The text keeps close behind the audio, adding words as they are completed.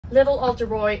Little Altar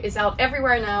Boy is out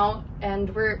everywhere now,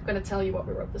 and we're gonna tell you what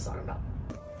we wrote the song about.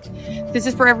 This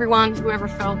is for everyone who ever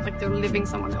felt like they're living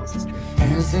someone else's dream.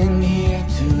 Hands in the air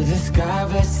to the sky,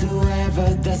 bless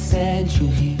whoever that sent you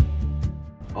here.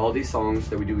 All these songs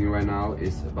that we're doing right now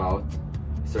is about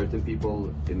certain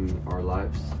people in our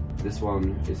lives. This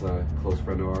one is a close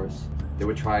friend of ours. They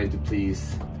were trying to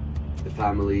please the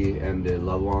family and the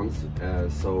loved ones,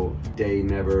 so they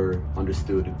never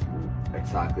understood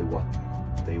exactly what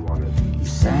they wanted. You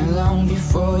sang long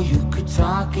before you could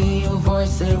talk, in your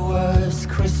voice it was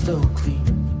crystal clear.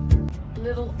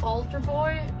 Little Altar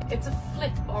Boy, it's a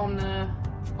flip on the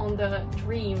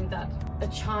dream that a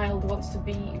child wants to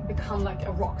become like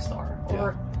a rock star,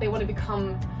 or they want to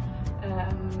become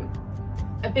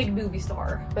a big movie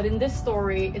star. But in this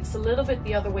story, it's a little bit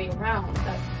the other way around,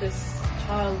 that this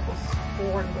child was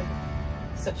born with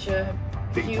such a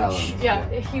huge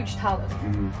talent. A huge talent.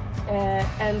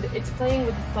 And it's playing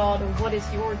with the thought of what is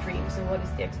your dreams and what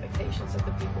is the expectations of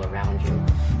the people around you.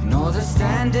 And all the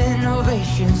standing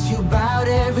ovations you bowed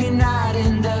every night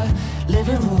in the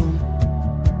living room,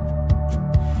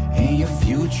 and your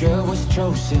future was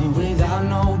chosen without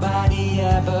nobody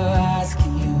ever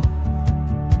asking you.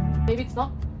 Maybe it's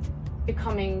not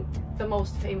becoming the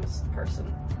most famous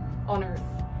person on earth,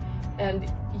 and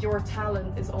your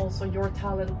talent is also your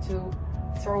talent to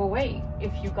throw away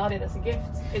if you got it as a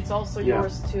gift. It's also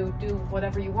yours to do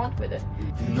whatever you want with it.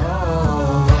 No,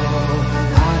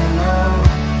 I know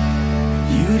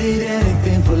you did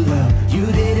anything for love. You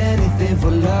did anything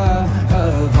for love.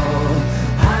 Oh,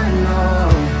 I know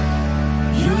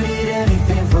you did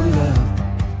anything for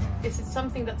love. Is it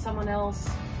something that someone else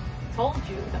told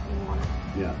you that you wanted?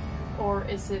 Yeah. Or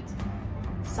is it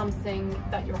something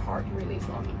that your heart really is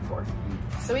longing for?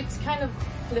 So it's kind of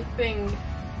flipping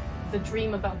the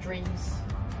dream about dreams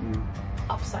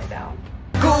upside down.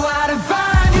 Go out and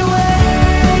find your way.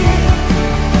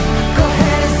 Go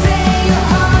ahead and say your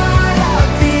heart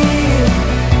out there.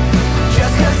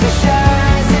 Just 'cause it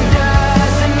shines, it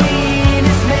doesn't mean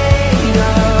it's made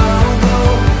of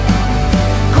gold.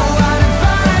 Go out and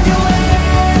find your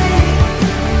way.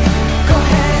 Go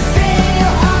ahead and say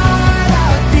your heart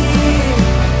out there.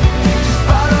 Just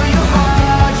follow your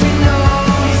heart, you know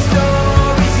your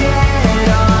story's yet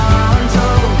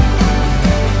untold.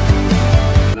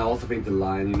 And I also think the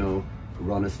line, you know,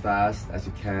 run as fast as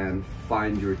you can,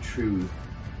 find your truth,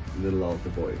 Little Altar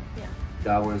Boy. Yeah.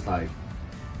 That one's like,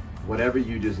 whatever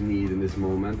you just need in this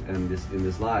moment and in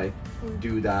this life,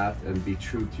 do that and be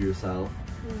true to yourself.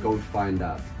 Go and find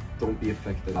that. Don't be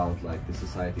affected out like the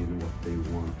society and what they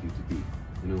want you to be,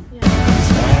 you know? As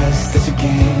fast as you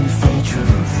can, for your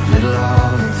truth, Little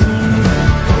Altar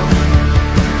Boy.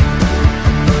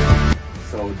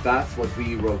 So that's what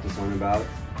we wrote the song about,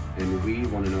 and we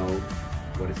want to know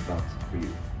what it's about for you.